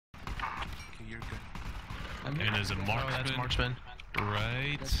you're good. And there's a marksman. Oh, that's marksman.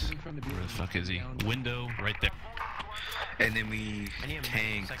 Right. Where the fuck is he? Window right there. And then we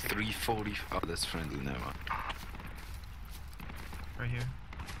tank 340. Oh, that's friendly. Never mind. Right here.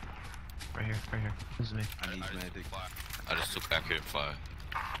 Right here. Right here. This is me. I need medic. I just took back here at fire.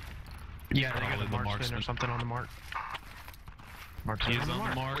 Yeah, they got Probably a the marksman marksman. or something on the mark. Marksman He is on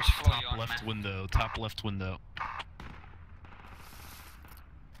the mark. Which floor Top you on, left man? window. Top left window.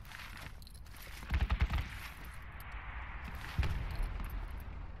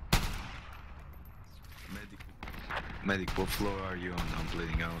 Medic, what floor are you on? I'm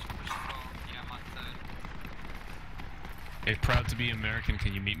bleeding out. Yeah, I'm on third. Hey, proud to be American.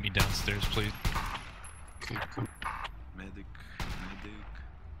 Can you meet me downstairs, please? Okay, come. Medic.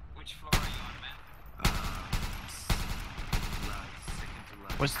 Which floor are you on, man? Second to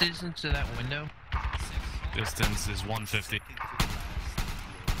last. What's the distance to that window? 6th. Distance is 150. Second to last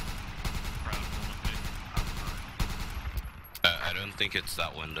Proud, come with me. I don't think it's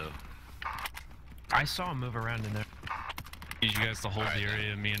that window. I saw him move around in there. Need you guys to hold Alright, the then.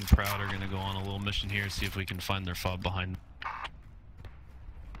 area. Me and Proud are gonna go on a little mission here, see if we can find their fob behind.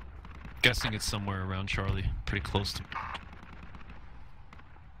 Guessing it's somewhere around Charlie, pretty close to.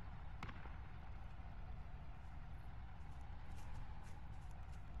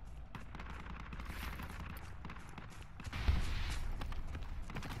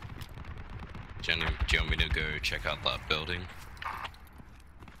 Jenny, do you want me to go check out that building?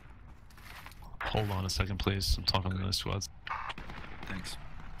 Hold on a second, please. I'm talking to the squads. Thanks.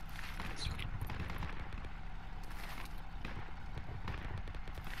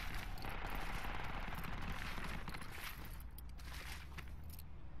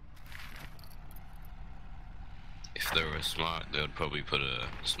 If they were smart, they would probably put a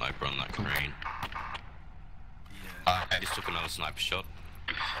sniper on that crane. Yeah. I just took another sniper shot.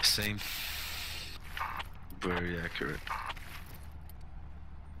 Same. Very accurate.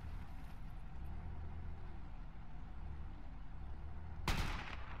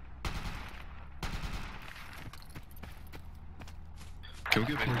 Can we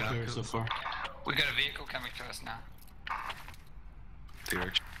get binoculars so far? We got a vehicle coming to us now.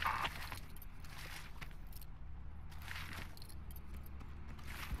 Direction.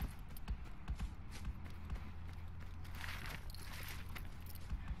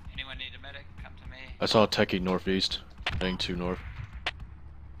 Anyone need a medic? Come to me. I saw a techie northeast, heading to north.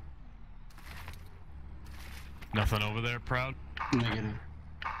 Nothing over there, Proud? Negative.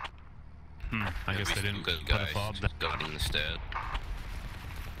 I guess they didn't Good put a guys fob there. guarding the stairs.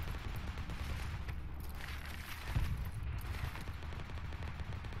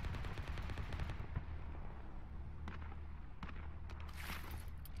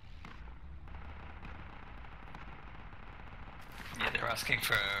 Yeah, they're asking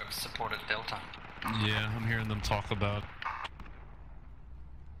for support at Delta. Yeah, I'm hearing them talk about.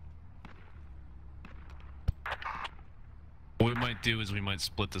 What we might do is we might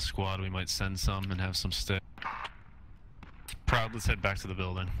split the squad. We might send some and have some stay. Proud, let's head back to the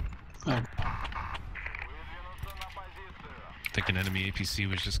building. I think an enemy APC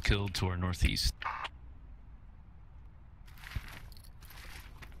was just killed to our northeast.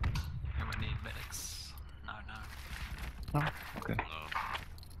 Anyone need medics? No. Okay.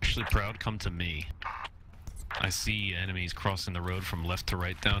 Actually, Proud, come to me. I see enemies crossing the road from left to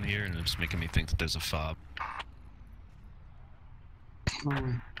right down here, and it's making me think that there's a fob.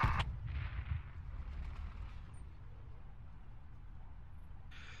 Can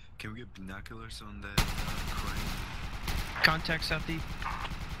we get binoculars on that crane? Contact southeast.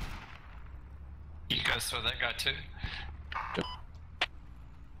 You guys saw that guy too?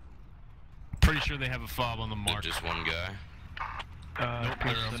 Pretty sure they have a fob on the There's mark. just one guy. Nope,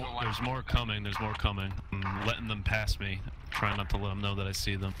 there's more coming, there's more coming. I'm letting them pass me. Trying not to let them know that I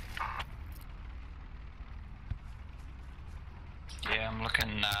see them. Yeah, I'm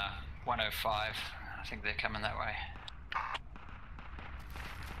looking 105. I think they're coming that way.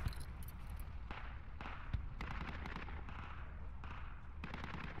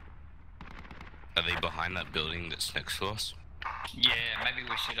 Are they behind that building that's next to us? Yeah, maybe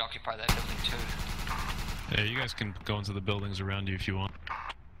we should occupy that building too. Yeah, you guys can go into the buildings around you if you want.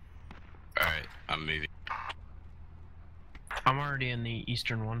 Alright, I'm moving. I'm already in the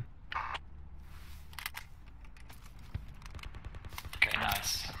eastern one. Okay,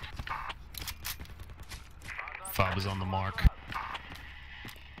 nice. Fob is on the mark.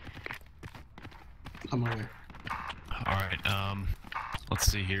 I'm away. Alright, let's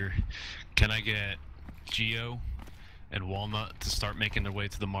see here. Can I get Geo and Walnut to start making their way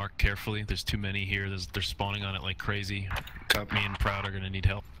to the mark carefully? There's too many here. They're spawning on it like crazy. Copy. Me and Proud are gonna need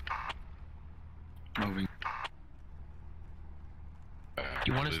help. Moving.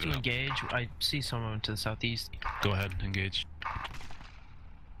 You want us to Moving up. engage? I see someone to the southeast. Go ahead, engage.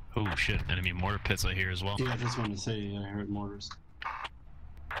 Oh shit, enemy mortar pits I hear as well. Yeah, I just wanted to say I heard mortars.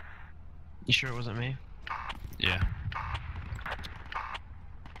 You sure it wasn't me? Yeah.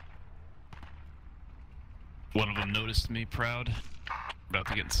 One of them noticed me, proud. About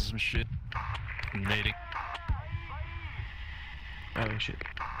to get into some shit. Nading. Oh shit.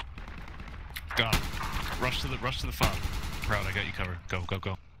 Got him. Rush to the fob. Proud, I got you covered. Go, go,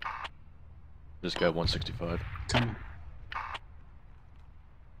 go. This guy 165. Coming.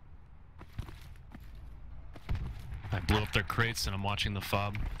 I blew up their crates and I'm watching the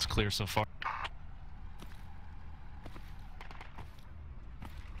fob. It's clear so far.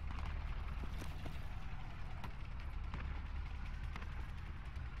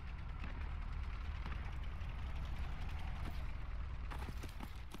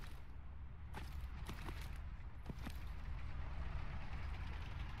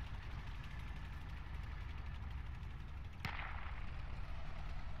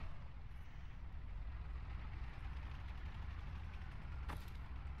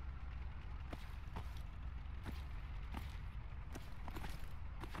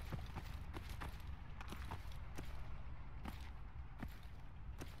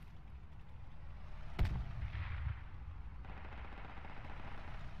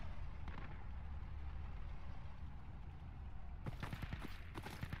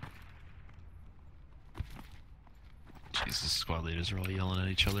 Jesus, squad leaders are all yelling at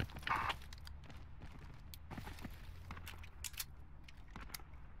each other.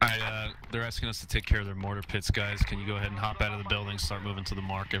 Alright, they're asking us to take care of their mortar pits, guys. Can you go ahead and hop out of the building, start moving to the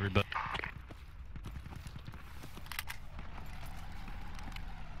mark, everybody?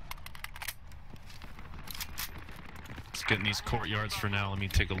 Let's get in these courtyards for now. Let me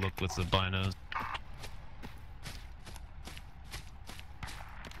take a look with the binos.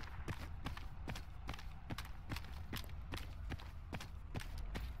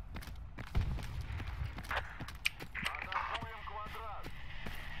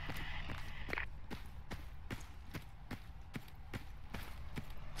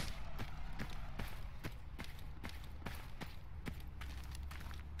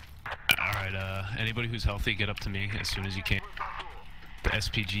 Anybody who's healthy, get up to me as soon as you can. The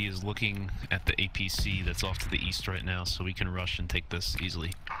SPG is looking at the APC that's off to the east right now, so we can rush and take this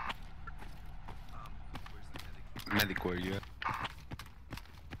easily. Medic, where you at?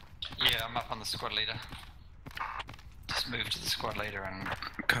 Yeah, I'm up on the squad leader. Just move to the squad leader and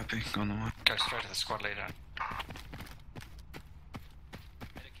Copy, on the one. go straight to the squad leader.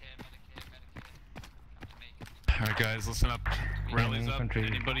 Alright guys, listen up. Rallies up. infantry.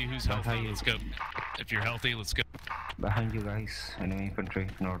 Anybody who's healthy, let's go. If you're healthy, let's go. Behind you guys, enemy infantry,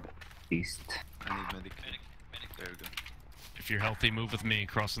 northeast. I need medic. There we go. If you're healthy, move with me,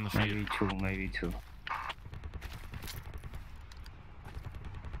 crossing the field. Maybe two.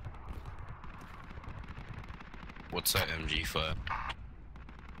 What's that MG for?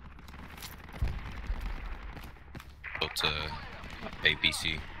 What's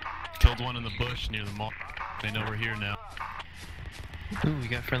APC? Killed one in the bush near the mall. They know we're here now. Ooh, we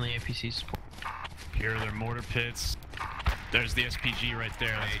got friendly APC support. Here are their mortar pits. There's the SPG right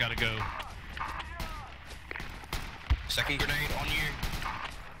there. That's gotta go. Second grenade on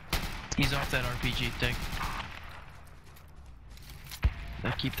you. He's off that RPG thing.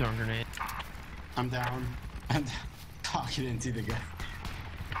 I keep throwing grenade. I'm down. I'm down. Oh, I didn't see the guy.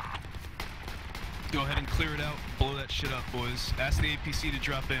 Go ahead and clear it out. Blow that shit up, boys. Ask the APC to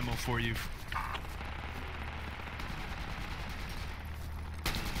drop ammo for you.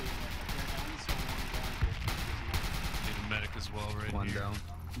 Need a medic as well, right One here. down.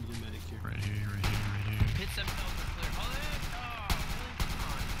 Need a medic here. Right here, right here, right here. Hits themselves are clear. Oh, really?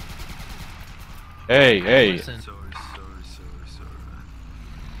 Come on. Hey, hey. Listen, Sorry.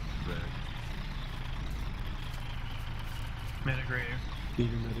 Back. medic right here. Need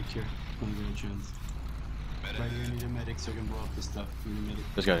a medic here. One good chance. Right here, need a medic so I can blow up this stuff. Need a medic.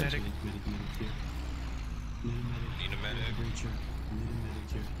 This guy. Medic. Medic here. Need a medic. Need a medic. Need a breacher. Need a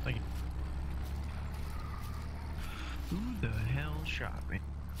medic here. Thank you. Who the hell shot me?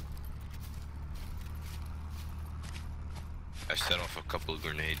 I set off a couple of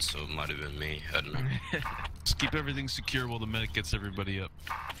grenades, so it might have been me. I don't know. Just keep everything secure while the medic gets everybody up.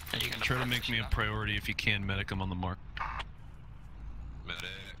 Are you gonna Try to push make me a up? priority if you can, medic. I'm on the mark. Medic.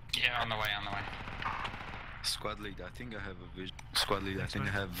 Yeah, on the way. Squad lead, I think I have a visual. Squad lead, I think I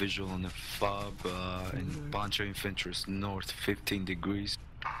have visual on the fob and bunch of infantry north 15 degrees.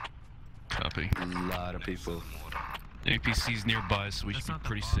 Copy. A lot of people. APC's nearby, so we should be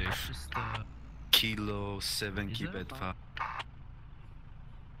pretty safe. Just Kilo 7, Is keep that a at bomb? 5.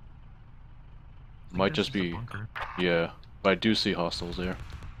 Might just be, yeah. But I do see hostiles there.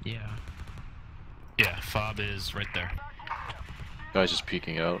 Yeah. Yeah, fob is right there. Guy's just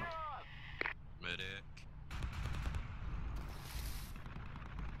peeking out. Medic.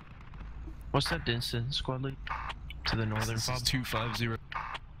 What's that distance, squad lead? To the northern This fob? is 250.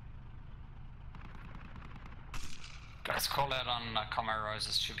 Guys, call out on Commo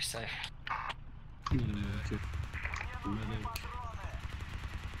Roses, should be safe. Need a medic here. Medic.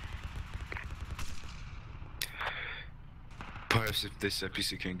 Perhaps if this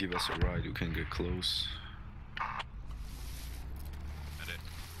APC can give us a ride, we can get close. Medic,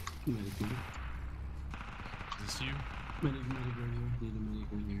 medic. Is this you? Medic, medic right here. Need a medic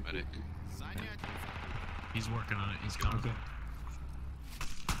right here. Medic. He's working on it. He's coming. Okay.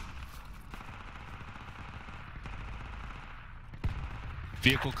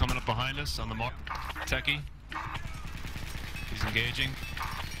 Vehicle coming up behind us on the mark. Techie. He's engaging.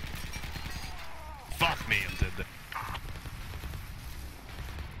 Fuck me, I'm dead there.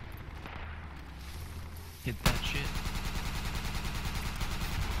 Hit that shit.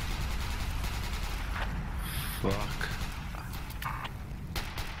 Fuck.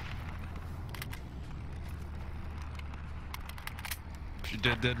 If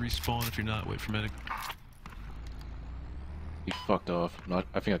you're dead, respawn. If you're not, wait for medic. He fucked off. Not.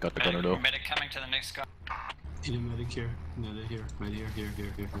 I think I got the gunner though. Medic coming to the next guy. Need a medic here. No, they're here. Right here, here,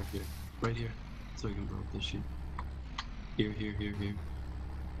 here, here, here, here. Right here. So I can blow up this shit. Here, here, here, here.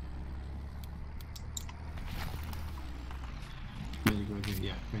 Medic right here.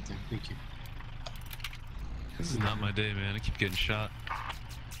 Yeah, right there. Thank you. This is not my day, man. I keep getting shot.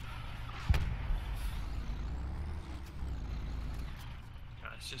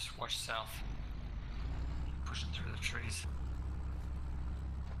 Guys, just watch south. Pushing through the trees.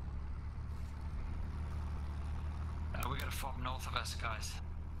 We got a fob north of us, guys.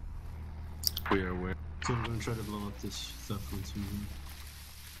 We are aware. So we're gonna try to blow up this stuff once we move.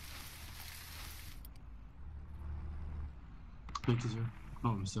 Thank you, sir. Oh,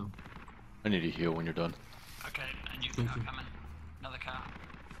 I'm still. I need to heal when you're done. Okay, a new Thank car you. coming. Another car.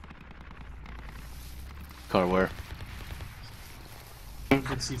 Car where? Don't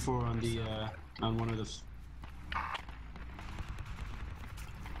put C4 on the on one of the.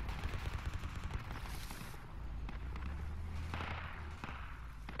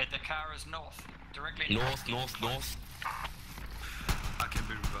 The car is north. Directly North, north, north. I can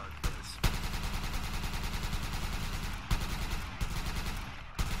be revived, guys.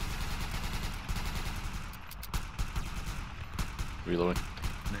 Reloading.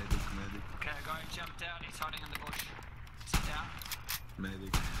 Medic, medic, Okay, a guy jumped out. He's hiding in the bush. Is he down?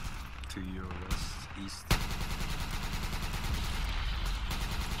 medic. To your west, east.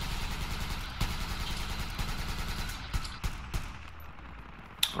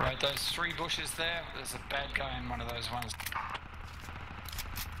 Right, those 3 bushes there. There's a bad guy in one of those ones.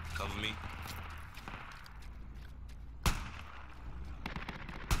 Cover me.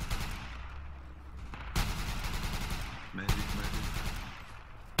 Medic, medic.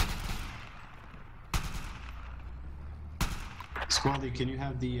 Squally, can you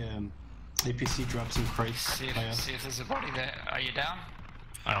have the APC drop some crates See by us? if there's a body there. Are you down?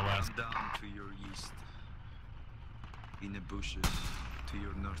 I'll ask. I'm down to your east. In the bushes. To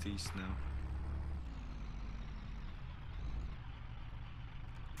your northeast now.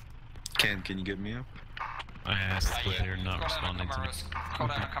 Can you get me up? I asked, but Yeah. they're not Call down responding to me. Call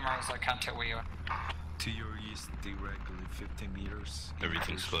down on cameras. I can't tell where you are. To your east directly, 15 meters. in the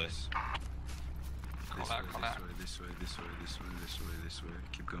Everything's bushes. Call This out, way, call this out. way, this way, this way, this way, this way, this way.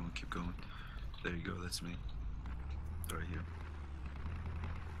 Keep going, keep going. There you go, that's me. Right here.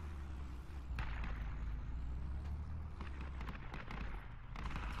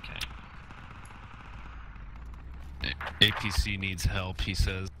 Okay. APC needs help, he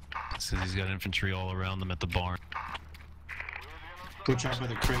says. Says he's got infantry all around them at the barn. Go check by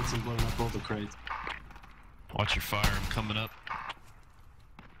the crates and blowing up all the crates. Watch your fire, I'm coming up.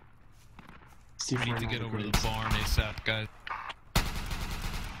 C4 We need on to all get the over to the crates. barn ASAP, guys.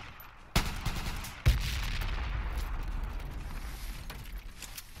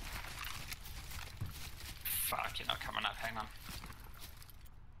 Fuck, you're not coming up. Hang on.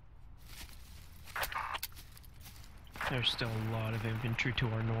 There's still a lot of infantry to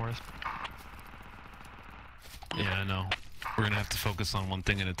our north. Yeah, I know. We're gonna have to focus on one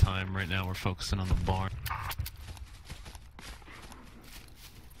thing at a time. Right now we're focusing on the barn.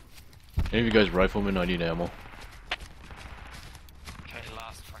 Any of you guys riflemen? I need ammo. Okay,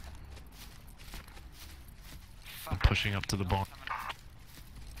 last fucking. I'm pushing up to the barn.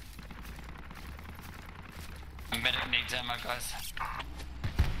 needs ammo, guys.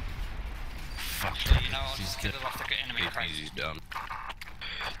 Fuck. Actually, you know, I'll He's just get dead. it off the enemy crate. APC's down.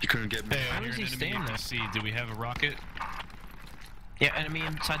 You couldn't get me. Hey, Why when you're was an he enemy staying there? APC, do we have a rocket? Yeah, enemy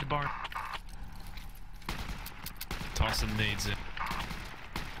inside the barn. Tossing nades in.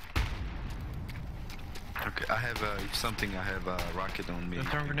 Okay, I have something. I have a rocket on me. They're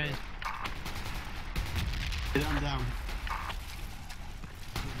throwing grenades. Get on down.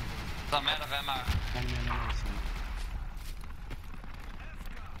 I'm out of ammo. Enemy on the north side.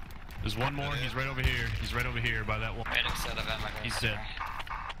 There's one more. He's right over here. He's right over here by that one. Medic's out of ammo, guys. He's dead.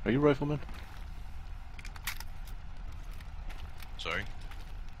 Are you rifleman? Sorry.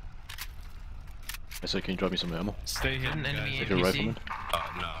 I said, can you drop me some ammo? Stay hidden, An enemy guys. Like a APC. rifleman?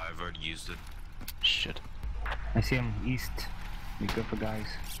 No, I've already used it. Shit. I see him east. Be careful, guys.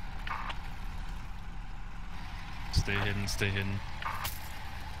 Stay hidden, stay hidden.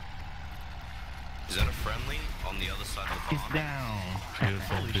 Is that a friendly on the other side of the He's farm? down.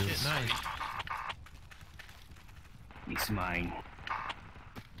 Beautiful, Holy beautiful. shit, nice. He's mine.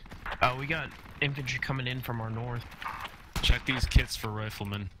 Oh, we got infantry coming in from our north. Check these kits for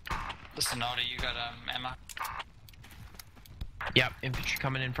riflemen. Listen, Noddy, you got ammo? Yep, infantry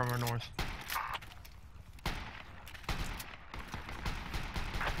coming in from our north.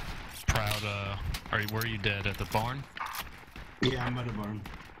 Proud, where are you dead? At the barn? Yeah, I'm by the barn.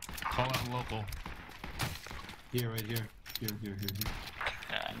 Call out local. Here, right here. Here.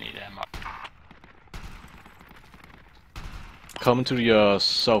 Yeah, I need ammo. Coming to the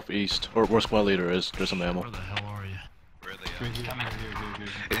southeast, or where squad leader is. There's some ammo. Where the hell are you? Where are they Right at? here, Coming. here.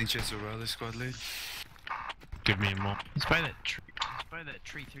 Any chance of rally squad lead? Give me a moment. It's by that tree. It's by that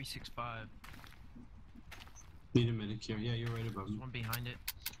tree 365. Need a medic here. Yeah, you're right above There's me. one behind it.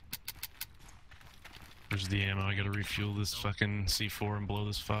 Where's the ammo? I gotta refuel this fucking C4 and blow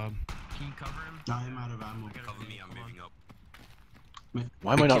this fob. Can you cover him? I am out of ammo. Cover me, I'm Hold on. moving up.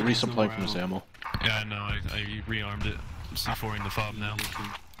 Why am I not Kid has no resupplying from this ammo. ammo? Yeah, I know. I rearmed it. I'm C4ing the fob now.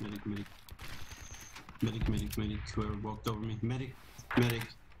 Medic. Whoever walked over me. Medic.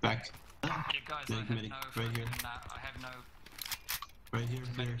 Back. Yeah, guys, I have Medic, no right here. fucking, I have no... Right here.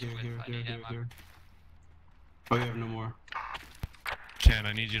 I need ammo. Oh, you have no more. Ken,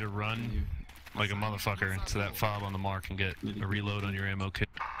 I need you to Right run here. like a motherfucker to that fob on the mark and get a reload on your ammo kit.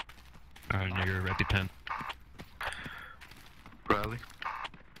 Or your EpiPen. Rally.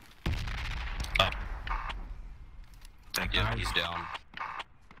 Up. Thank you. Yeah, he's down.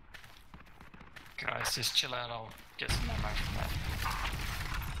 Guys, just chill out, I'll get some ammo from that.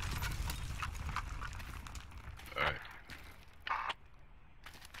 Alright.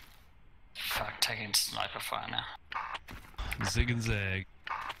 Fuck, taking sniper fire now. Zig and zag.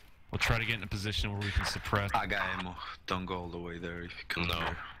 We'll try to get in a position where we can suppress. I got ammo. Don't go all the way there if you come No.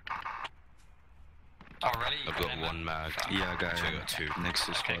 here. Oh, really? You I've got ammo? one mag. Fuck. Yeah, I got Actually, I ammo. got two. Next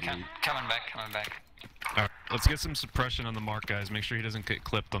to Okay, squad lead. coming back. Alright, let's get some suppression on the mark, guys. Make sure he doesn't get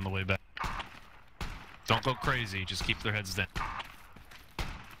clipped on the way back. Don't go crazy, just keep their heads down.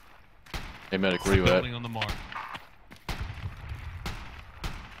 Hey medic, where you at? Building on the mark.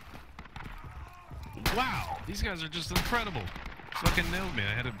 Wow, these guys are just incredible. Fucking nailed me.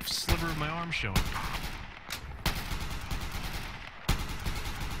 I had a sliver of my arm showing.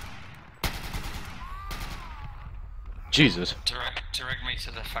 Jesus. Direct me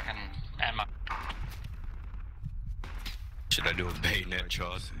to the fucking ammo. Should I do a bayonet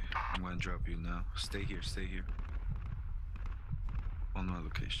charge? I'm gonna drop you now. Stay here. On my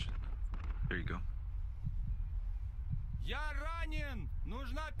location. There you go. Я ранен!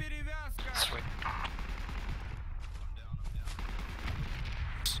 Нужна перевязка! Sweet.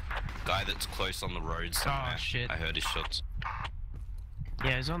 Guy that's close on the road somewhere. Oh, shit. I heard his shots.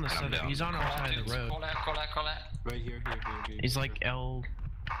 Yeah, he's on the And I'm side. down. He's on our side of the road. Call out. Right here. He's like L.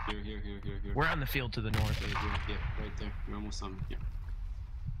 Here. We're on the field to the north. Right here. Yeah, right there. You're almost on me. Yeah.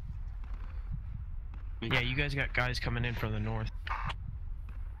 Yeah, you guys got guys coming in from the north.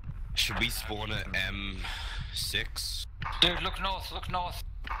 Should we spawn at M6? Dude, look north.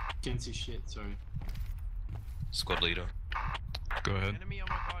 Can't see shit. Sorry. Squad leader. Go ahead. Enemy on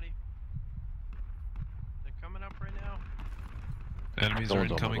my body. They're coming up right now. Enemies are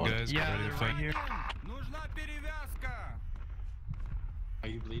Someone's on incoming, my body. guys. Yeah, Get ready to they're fight. right here. Нужна перевязка! Are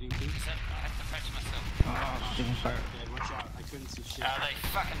you bleeding too? I have to patch myself. Oh, taking fire. Yeah, watch out. I couldn't see shit. They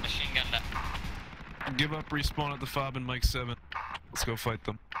fucking machine gunned it. Give up, respawn at the fob in Mike 7. Let's go fight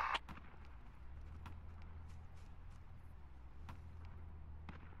them.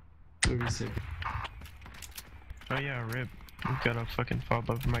 Very sick. Oh yeah, rip. We've got a fucking fob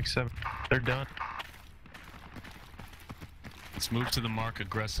up Mike 7. They're done. Let's move to the mark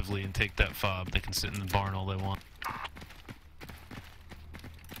aggressively and take that fob. They can sit in the barn all they want.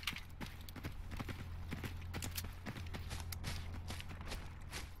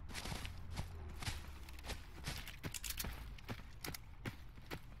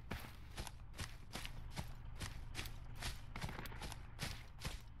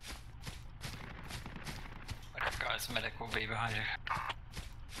 Guys, medic will be behind you.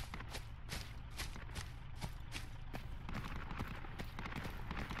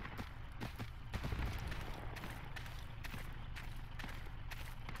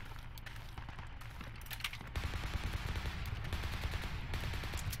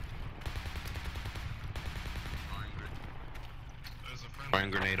 Fire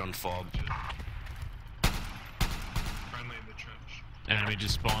grenade on fob. Friendly in the trench. Enemy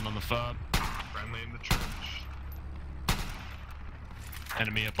just spawned on the fob. Friendly in the trench.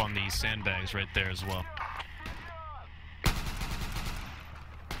 Enemy up on the sandbags right there as well.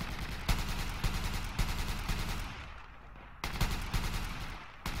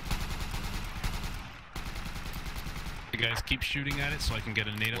 You guys keep shooting at it so I can get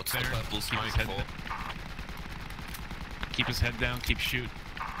a nade What's up the there. purple Keep his smoke head for? down. Keep his head down, keep shooting.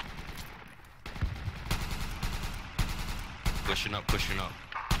 Pushing up, pushing up.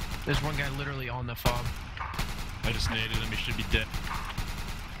 There's one guy literally on the fob. I just naded him, he should be dead.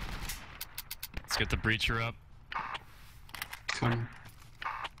 Let's get the breacher up. Coming.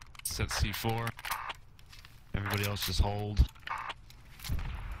 Set C4. Everybody else just hold.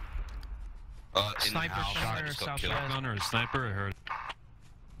 In Sniper the house, somewhere just got southwest. killed. Shotgun or a sniper, I heard.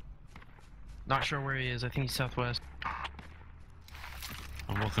 Not sure where he is. I think he's southwest.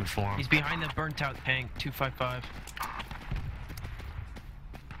 I'm looking for him. He's behind the burnt out tank, 255.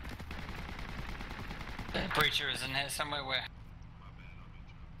 The breacher is in here somewhere. Where?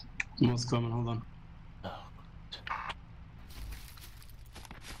 Almost coming, hold on.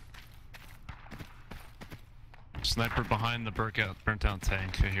 Sniper behind the burnt out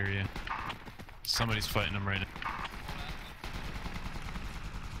tank, I hear you. Somebody's fighting him right now.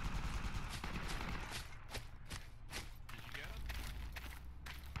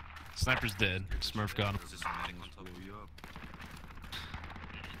 Sniper's dead. Smurf got him.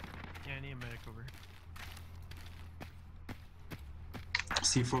 Yeah, I need a medic over.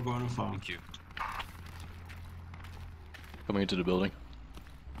 C4 going on fob. Thank you. Coming into the building.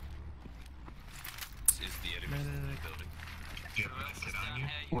 This is the enemy in the building. Do you have a kid on you?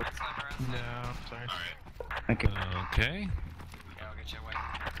 What? No, sorry. Alright. Okay. Okay. Yeah, I'll get you away.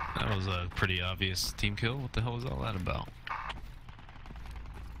 That was a pretty obvious team kill. What the hell was all that about?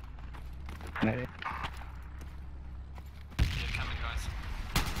 Medic. Yeah, coming, guys.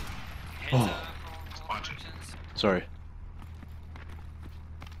 Heads Oh. up, all Watch it. options. Sorry.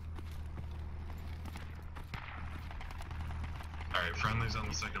 Alright, friendly's on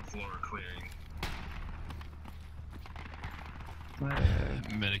the second floor clearing.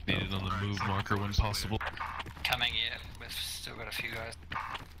 Medic needed on the move marker when possible. Coming, yeah. We've still got a few guys.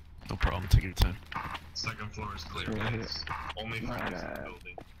 No problem, take your time. Second floor is clear. Right here. Guys. Only friendly's in the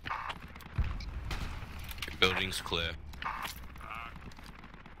building. Building's clear.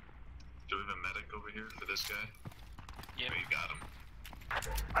 Do we have a medic over here for this guy? Yep. Oh, you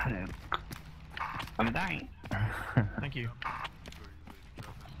got him. I'm dying. Thank you.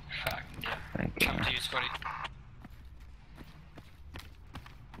 Fuck, yeah. Thank you. Come to you, Scotty.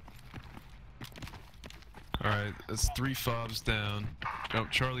 Alright, that's 3 fobs down. No,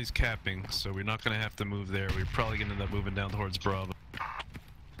 Charlie's capping, so we're not gonna have to move there. We're probably gonna end up moving down towards Bravo.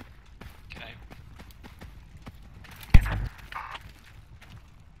 Okay.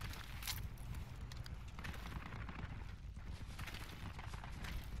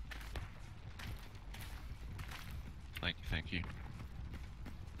 Thank you.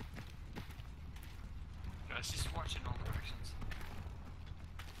 Guys, just watching all directions.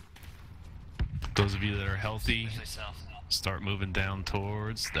 Those of you that are healthy, Especially south. start moving down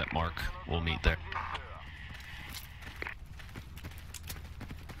towards that mark. We'll meet there.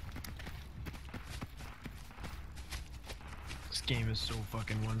 This game is so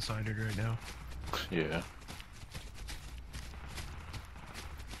fucking one-sided right now. Yeah.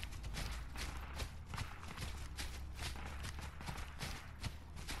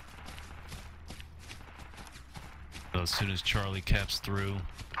 As soon as Charlie caps through,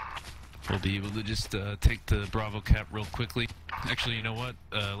 we'll be able to just take the Bravo cap real quickly. Actually, you know what?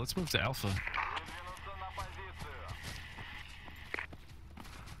 Let's move to Alpha.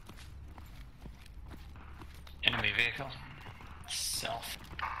 Enemy vehicle. South.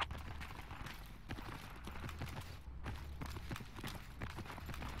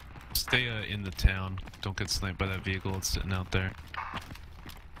 Stay in the town. Don't get sniped by that vehicle that's sitting out there.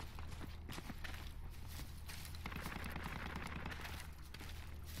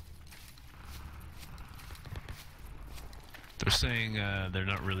 They're saying they're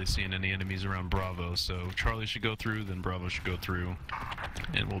not really seeing any enemies around Bravo, so Charlie should go through, then Bravo should go through,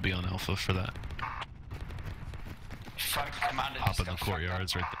 and we'll be on Alpha for that. Fuck, Commander Hop just in the got fucked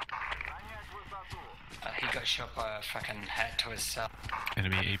courtyards up. right there. He got shot by a fucking hat to his south.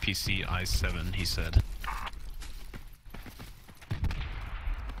 Enemy APC I-7, he said.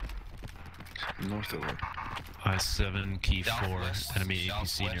 North of it. I-7, key 4, Southwest, enemy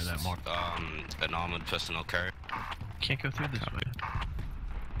APC near that mark. An armored personnel carrier. Can't go through this way.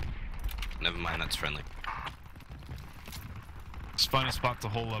 Never mind, that's friendly. Let's find a spot to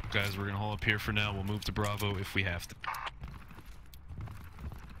hole up, guys. We're gonna hole up here for now. We'll move to Bravo if we have to.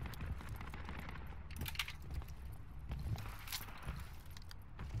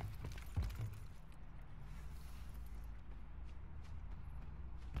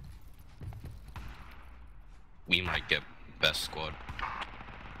 We might get best squad.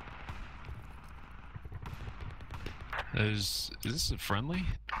 Is this a friendly?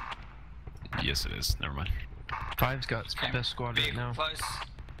 Yes, it is. Never mind. 5's got best squad right now. Close.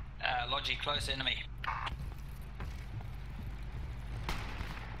 Logi close, enemy.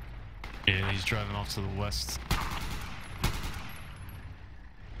 Yeah, he's driving off to the west.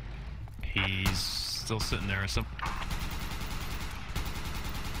 He's still sitting there or something.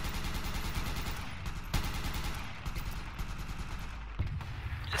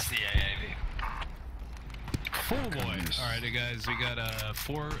 It's the AAV. Oh boy! Alright guys, we got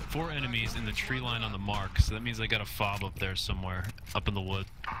four enemies in the tree line on the mark, so that means I got a fob up there somewhere, up in the wood.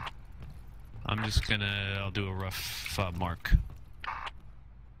 I'll do a rough fob mark.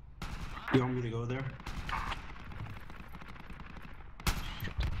 You want me to go there?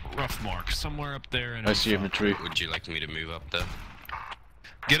 Rough mark, somewhere up there. I see infantry. Would you like me to move up there?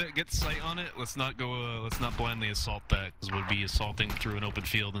 Get sight on it. Let's not go. Let's not blindly assault that, because we'll be assaulting through an open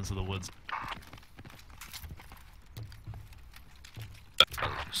field into the woods.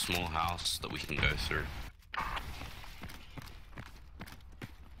 A small house that we can go through.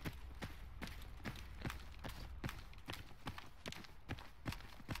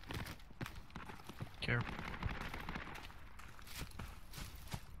 Careful.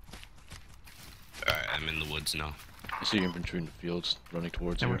 Alright, I'm in the woods now. I see infantry in the fields running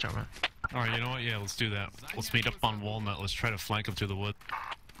towards Yeah, here. watch out, man. Alright, you know what? Yeah, let's do that. Let's meet up on Walnut. Let's try to flank them through the wood.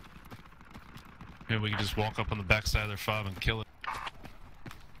 Maybe we can just walk up on the backside of their fob and kill it.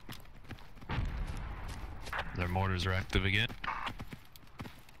 Their mortars are active again.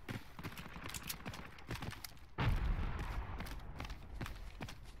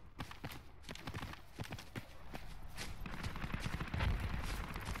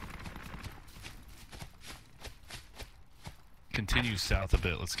 Continue south a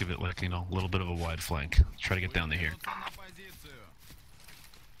bit. Let's give it like, a little bit of a wide flank. Let's try to get down to here.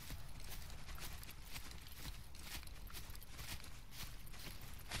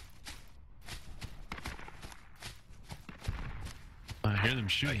 I hear them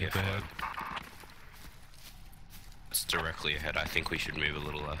shooting at the head. It's directly ahead. I think we should move a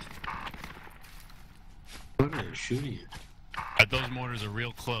little left. What are they shooting at? Those mortars are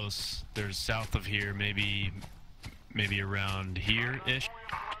real close. They're south of here, maybe around here-ish.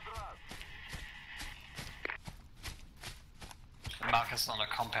 The market's not a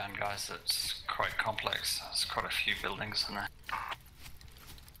compound, guys. It's quite complex. There's quite a few buildings in there.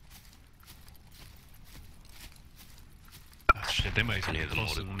 Oh, shit, they might be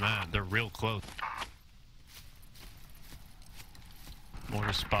closer than that. They're real close.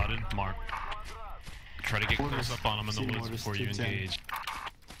 Mortar spotted. Mark. Try to get close up on them in the woods before you engage.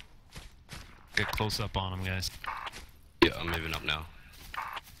 Get close up on them, guys. Yeah, I'm moving up now.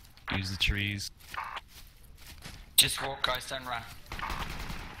 Use the trees. Just walk, guys. Don't run.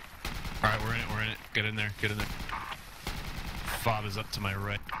 Alright, we're in it. Get in there. Fob is up to my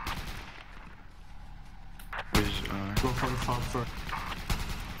right. Go for the fob first.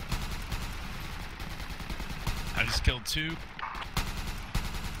 I just killed 2.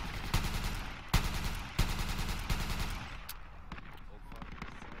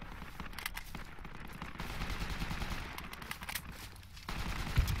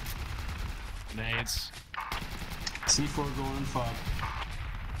 Nades. C4 going fob.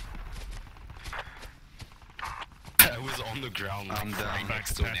 I was on the ground, I'm down. right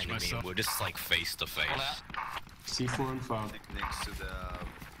next to an Patch enemy. myself. We're just like face to face. Pull out. C4 and fob. Next to the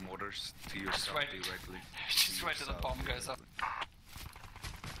mortars to your Just south wait. directly. Just wait till the bomb goes up.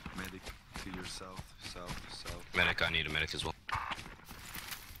 Medic to your south. Medic, I need a medic as well.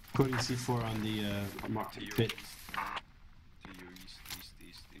 Putting C4 on the To your pit. east. To your east.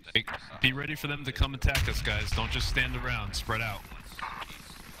 Hey, be ready for them to come attack us, guys. Don't just stand around. Spread out.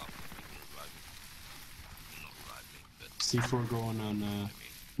 C4 going on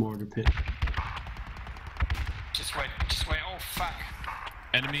mortar pit. Just wait. Oh, fuck.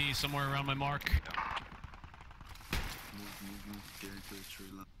 Enemy somewhere around my mark. Move. Get into the tree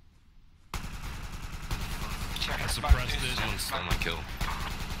line. I suppressed it. Someone stole my kill.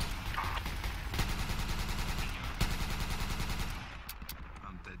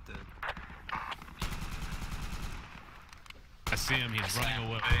 I'm dead. I see him, he's running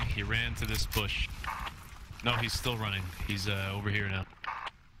away. He ran to this bush. No, he's still running. He's over here now.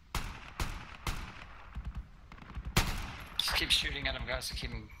 Just keep shooting at him, guys, to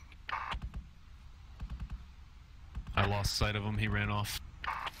keep him. I lost sight of him, he ran off.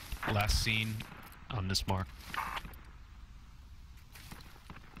 Last seen on this mark.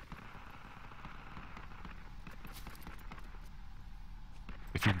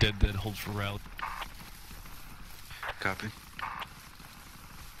 If you're dead, hold for rally. Copy.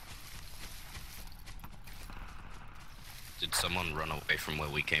 Did someone run away from where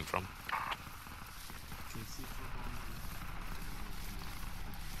we came from? Okay, C4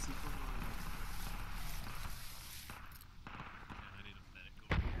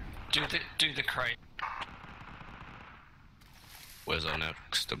 Do the crate. Where's our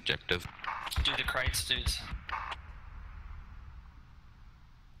next objective? Do the crates, dudes. Are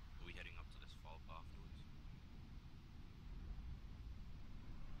we heading up to this fob afterwards?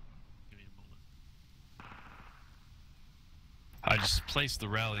 Give me a moment. I just placed the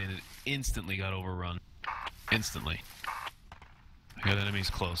rally and it instantly got overrun. Instantly. I got enemies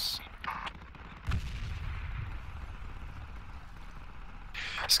close.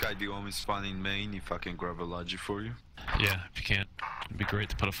 Sky, do you want me to spawn in main if I can grab a logic for you? Yeah, if you can. It'd be great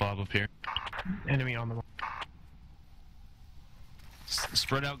to put a fob up here. Enemy on the wall.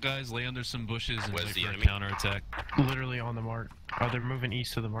 Spread out, guys. Lay under some bushes and Where's wait the for enemy? a counterattack. Literally on the mark. Oh, they're moving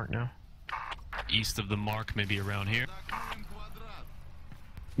east of the mark now. East of the mark, maybe around here.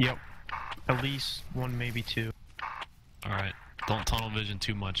 Yep. At least one, maybe two. Alright. Don't tunnel vision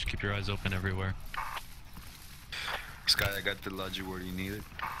too much. Keep your eyes open everywhere. Sky, I got the logic where you need it.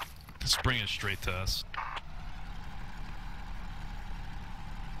 Just bring it straight to us.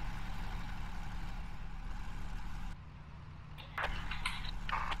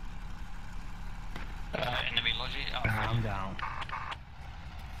 Enemy logi. Oh, I'm down.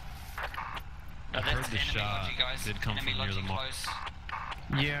 no, I heard that's the enemy shot. logi, guys. Did come enemy from near logi the mark. close.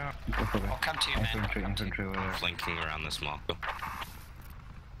 Yeah. I'll come to you, man. I'll Infantry, come to you. infantry over there. Flanking around this marker.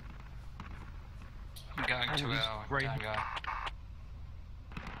 I'm going to he's our right down guy.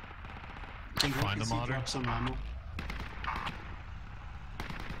 Can Find him, Otter. drop some ammo?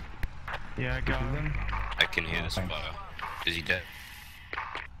 Yeah, I got him. I can hear this thanks. fire. Is he dead?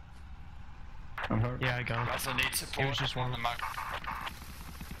 I'm hurt. Yeah, I got him. Guys, I need support. It was just on one. the mark.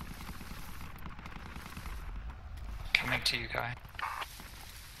 Coming to you, guy.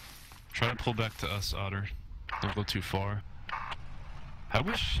 Try to pull back to us, Otter. Don't go too far. I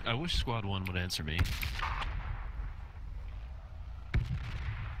wish Squad 1 would answer me.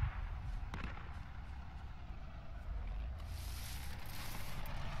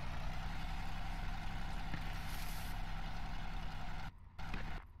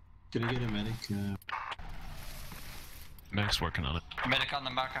 Can I get a medic? Medic's working on it. Medic on the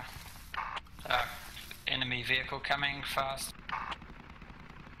marker. Enemy vehicle coming fast.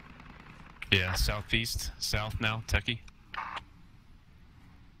 Yeah, southeast. South now, Techie.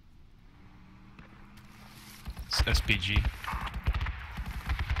 It's SPG.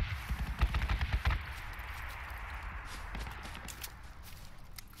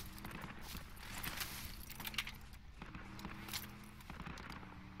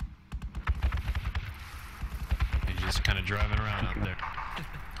 He's just kind of driving around out there.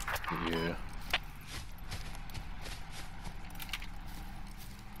 Yeah.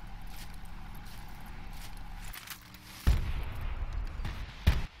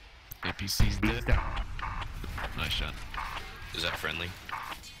 APC's dead. Down. Nice shot. Is that friendly?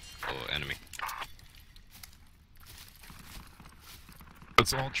 Or enemy?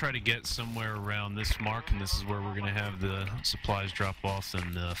 Let's all try to get somewhere around this mark, and this is where we're gonna have the supplies drop off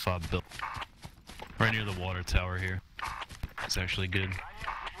and the fob built. Right near the water tower here. It's actually good.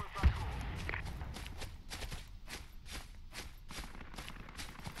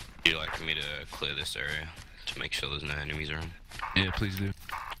 Would you like me to clear this area to make sure there's no enemies around? Yeah, please do.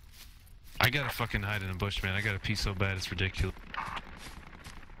 I gotta fucking hide in a bush, man. I gotta pee so bad, it's ridiculous.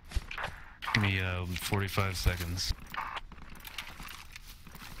 Give me 45 seconds.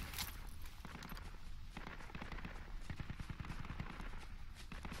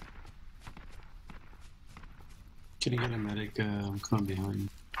 Can you get a medic? I'm coming behind.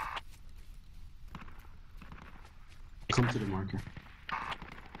 Come to the marker.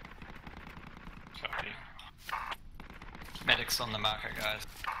 Copy. Medics on the marker, guys.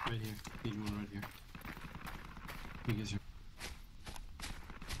 Right here. Need one right here. You guys are.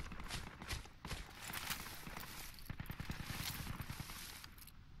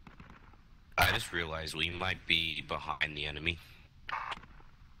 I just realized we might be behind the enemy.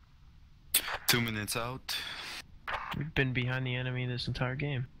 2 minutes out. We've been behind the enemy this entire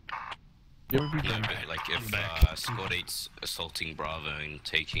game. Yep. Where have we No, been? but like if Squad 8's assaulting Bravo and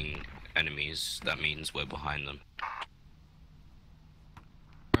taking enemies, that means we're behind them.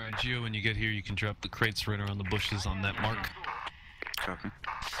 Alright, Gio, when you get here, you can drop the crates right around the bushes on that mark. Copy.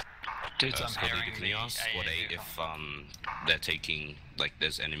 Dudes, I'm Squad hearing Leader, can the you ask AA Squad 8 vehicle. if they're taking, like,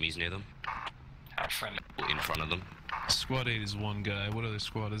 there's enemies near them? Out front. Or in front of them? Squad 8 is one guy. What other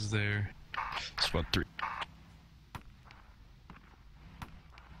squad is there? Squad 3.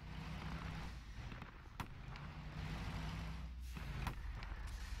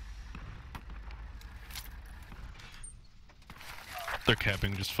 They're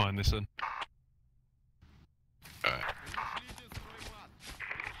capping just fine, they said. Alright.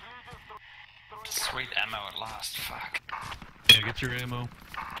 Sweet ammo at last, fuck. Yeah, get your ammo.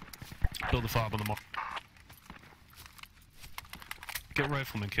 Build the fob on the mark. Get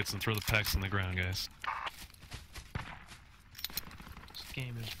rifleman kits and throw the packs on the ground, guys. This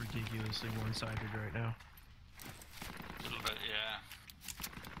game is ridiculously one-sided right now. A little bit, yeah.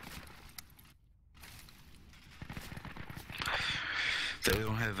 They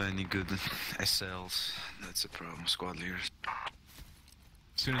don't have any good SLs. That's a problem, squad leaders.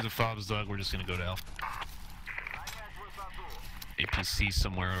 As soon as the fob's dug, we're just gonna go to Alpha. APC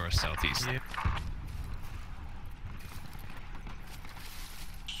somewhere or southeast. Yeah.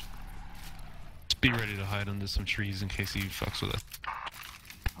 Just be ready to hide under some trees in case he fucks with us.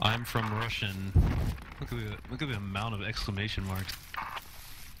 I'm from Russian. Look at the amount of exclamation marks.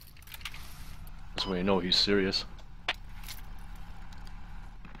 That's when you know he's serious.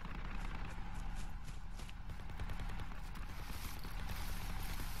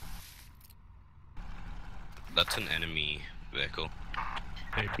 That's an enemy vehicle.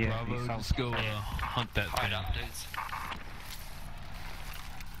 Hey, Yeah, Bravo, he's just go hunt that Hide thing. up, dudes.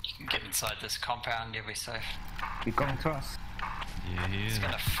 You can get inside this compound, you'll be safe. He coming to us. It's Yeah.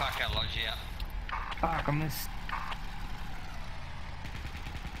 gonna fuck our lodgy up. Fuck, I missed.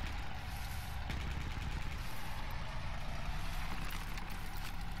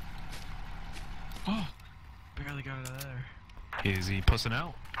 Oh! Barely got it out of there. Is he pussing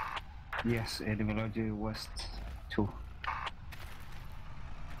out? Yes, Etymology West 2.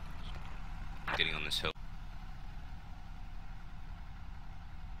 I'm getting on this hill.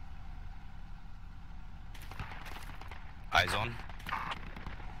 Eyes on.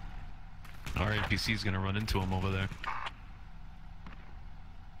 Our APC's gonna run into him over there.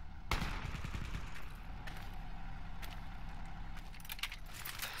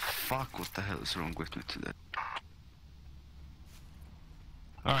 Fuck, what the hell is wrong with me today?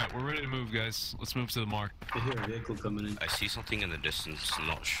 Alright, we're ready to move, guys. Let's move to the mark. I hear a vehicle coming in. I see something in the distance, I'm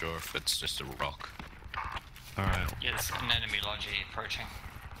not sure if it's just a rock. Alright. Yeah, there's an enemy lodgy approaching.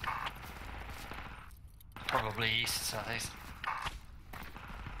 Probably east, southeast.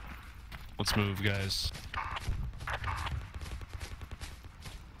 Let's move, guys.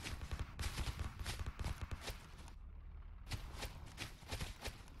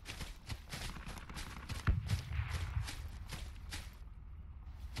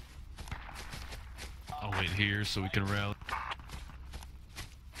 I'll wait here so we can rally.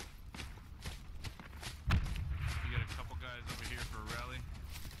 We got a couple guys over here for a rally.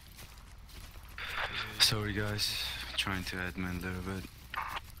 Sorry guys, trying to admin a little bit.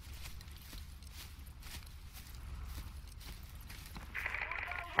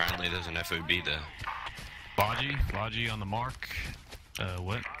 Apparently there's an FOB there. Logi on the mark.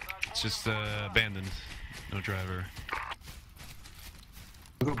 What? It's just abandoned. No driver.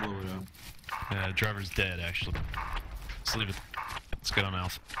 I'll go blow it up. Driver's dead, actually. Let's leave it. Let's get on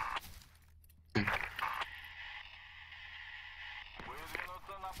Alpha.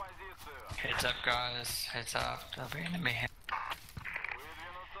 Heads up, guys. Heads up. There'll be enemy here.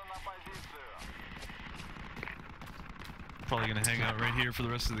 Probably gonna hang out right here for the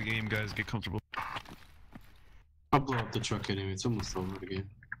rest of the game, guys. Get comfortable. I'll blow up the truck anyway. It's almost over again.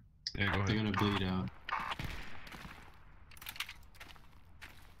 Yeah, go They're ahead. gonna bleed out.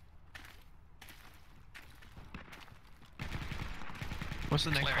 What's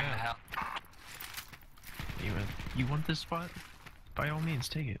the next Clearing the round? house. You want this spot? By all means,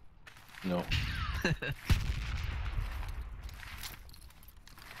 take it. No.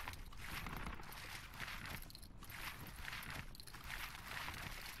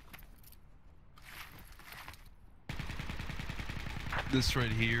 This right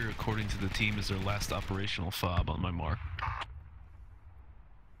here, according to the team, is their last operational fob on my mark.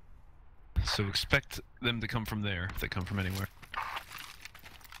 So expect them to come from there, if they come from anywhere.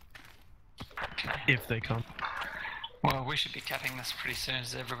 If they come. Well, we should be capping this pretty soon.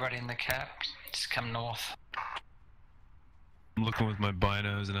 Is everybody in the cap? Just come north. I'm looking with my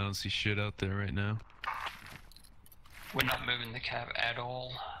binos and I don't see shit out there right now. We're not moving the cap at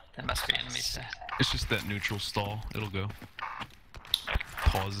all. There must be enemies there. It's just that neutral stall. It'll go.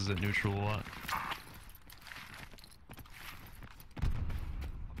 Pauses at neutral a lot.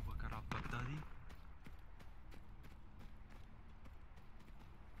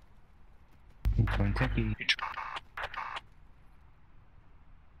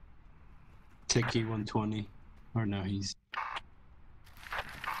 120. Or no, he's...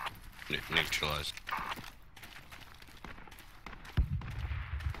 Neutralized.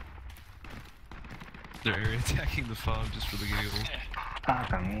 They're area attacking the fob just for the giggles.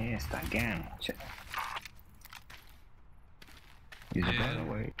 Fucking missed again. He's a better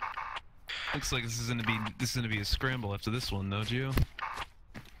way. Looks like this is gonna be a scramble after this one, though, Gio.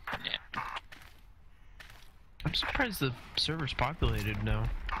 Yeah. I'm surprised the server's populated now.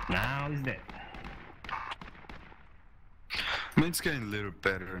 Now he's dead. I mean, it's getting a little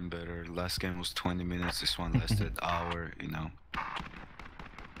better and better. Last game was 20 minutes, this one lasted hour, you know.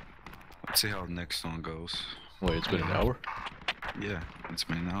 Let's see how the next one goes. Wait, it's been an hour? Yeah, it's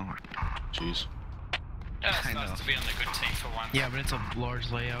been an hour. Jeez. Yeah, it's I nice know. to be on the good team for once. Yeah, but it's a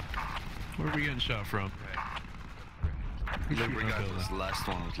large layout. Where are we getting shot from? Regardless, the last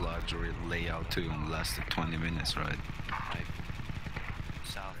one was larger layout too and lasted 20 minutes, right?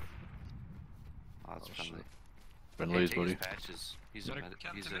 South. Oh, that's friendly. Friendlies, buddy. Patches. He's a medic.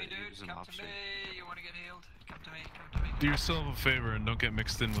 Come He's to me, he's dude. an Come to option. me. You want to get healed? Come to me. Come to me. Do yourself a favor and don't get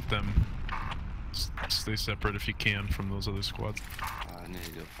mixed in with them. Stay separate if you can from those other squads. I need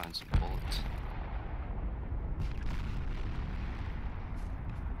to go find some bullets.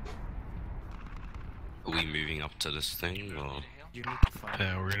 Are we moving up to this thing, or? You need to find.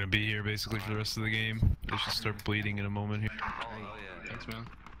 Yeah, we're gonna be here basically for the rest of the game. They should start bleeding in a moment here. Oh yeah. Thanks, man.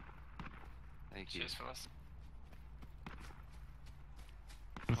 Thank you. Cheers for us.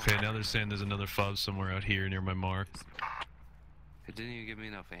 Okay, now they're saying there's another fob somewhere out here near my mark. It didn't even give me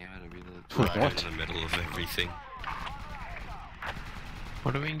enough ammo to reload. Right What? in the middle of everything.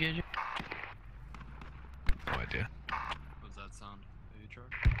 What are we engaging? No idea. What's that sound? Are you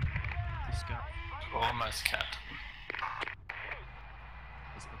charged? This guy. Almost capped.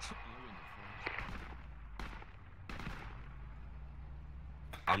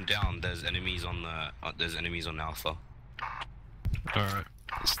 I'm down. There's enemies on the. There's enemies on Alpha. Alright.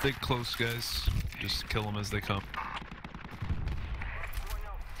 Stay close, guys. Just kill them as they come.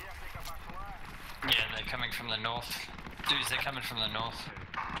 Yeah, they're coming from the north. Dudes, they're coming from the north.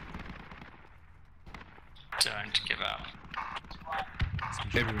 Don't give up.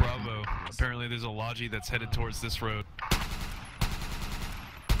 Hey, Bravo. Apparently there's a Logi that's headed towards this road.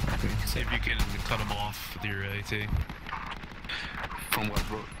 See if you can cut him off with your AT. From what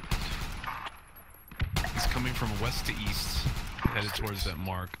road? He's coming from west to east, headed towards that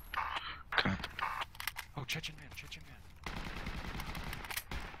mark. Okay. Oh, Chechen man, Chechen man.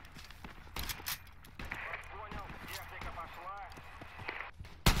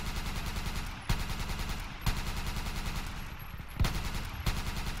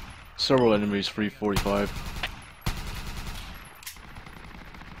 Several enemies, free 45.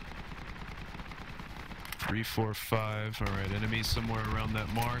 Three, 4, 5. Alright, enemies somewhere around that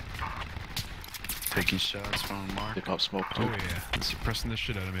mark. Taking shots from the mark. They pop smoke too. Oh yeah, they're suppressing the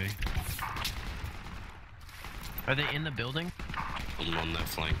shit out of me. Are they in the building? I'm on that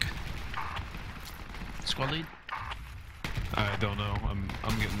flank. Squad lead? I don't know. I'm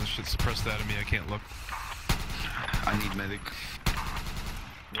getting this shit suppressed out of me. I can't look. I need medic.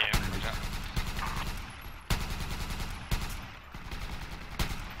 Yeah, we got.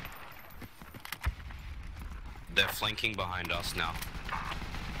 They're flanking behind us now.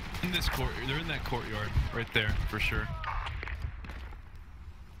 In this court, they're in that courtyard right there for sure.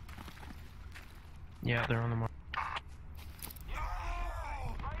 Yeah, they're on the mark.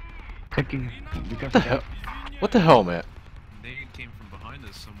 Taking. What the hell? What the hell, Matt? Nade came from behind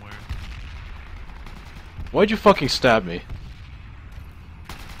us somewhere. Why'd you fucking stab me?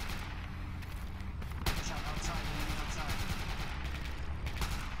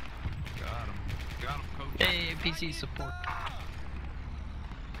 Got him. Got him, coach. Hey, PC support.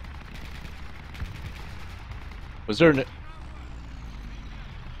 Was there an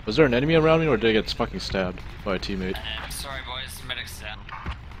enemy around me, or did I get fucking stabbed by a teammate? Sorry, boys. The medic's down.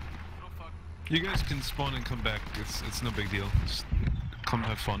 You guys can spawn and come back. It's no big deal. Just come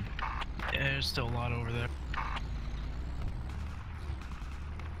have fun. Yeah, there's still a lot over there.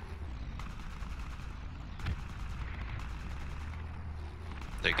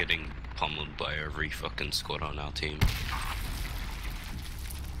 They're getting pummeled by every fucking squad on our team.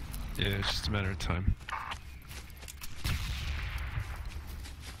 Yeah, it's just a matter of time.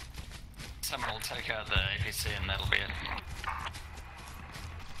 Someone will take out the APC and that'll be it.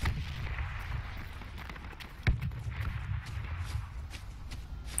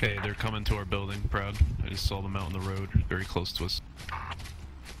 Hey, they're coming to our building, Proud. I just saw them out on the road, very close to us.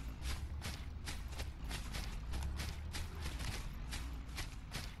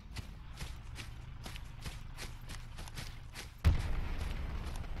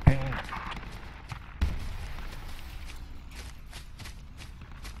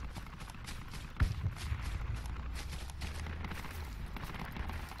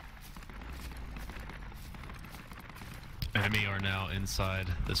 Enemy are now inside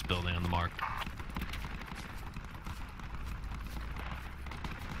this building on the mark.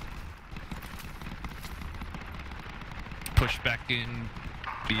 Push back in,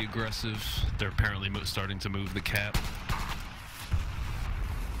 be aggressive. They're apparently starting to move the cap.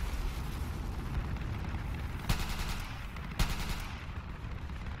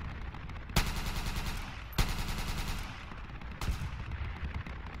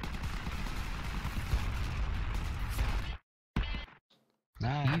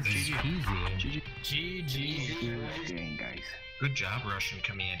 Easy. GG, guys. Good job, Russian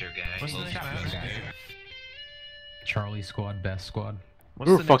Commander guy. What's the next map? Charlie squad, best squad.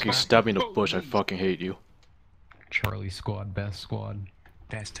 You were fucking stabbing the bush, I fucking hate you. Charlie squad, best squad.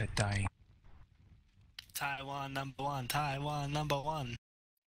 That's to die. Taiwan number one, Taiwan number one.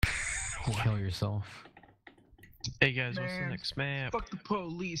 Kill yourself. Hey guys, what's the next map? Fuck the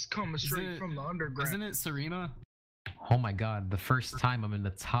police coming straight from the underground. Isn't it Serena? Oh my god, the first time I'm in the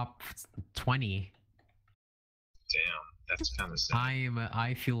top 20. Damn, that's kind of sad.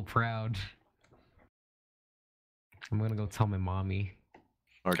 I feel proud. I'm gonna go tell my mommy.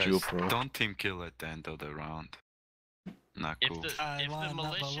 Guys, don't team kill at the end of the round. Not cool. If the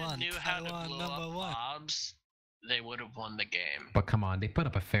militia knew how to blow up mobs, they would have won the game. But come on, they put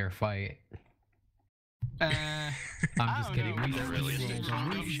up a fair fight. I'm just kidding. I'm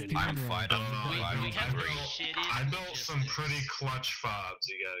fighting. I built some pretty clutch fobs.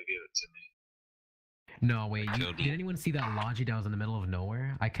 You gotta give it to me. No, wait. Did anyone see that logi that was in the middle of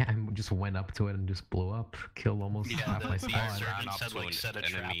nowhere? I just went up to it and just blew up. Killed almost half my squad. Ran up to an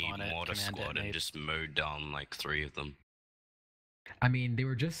enemy mortar squad and just mowed down like 3 of them. I mean, they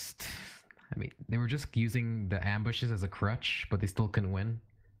were just using the ambushes as a crutch, but they still couldn't win.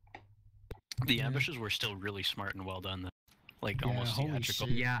 The ambushes were still really smart and well done, though. Like, almost theatrical.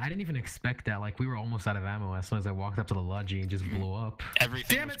 Yeah, I didn't even expect that. Like, we were almost out of ammo as soon as I walked up to the logi and just blew up.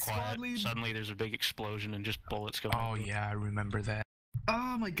 Everything was quiet. Suddenly there's a big explosion and just bullets go. Oh yeah, I remember that.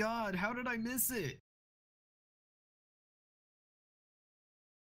 Oh my god, how did I miss it?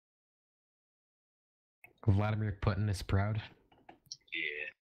 Vladimir Putin is proud.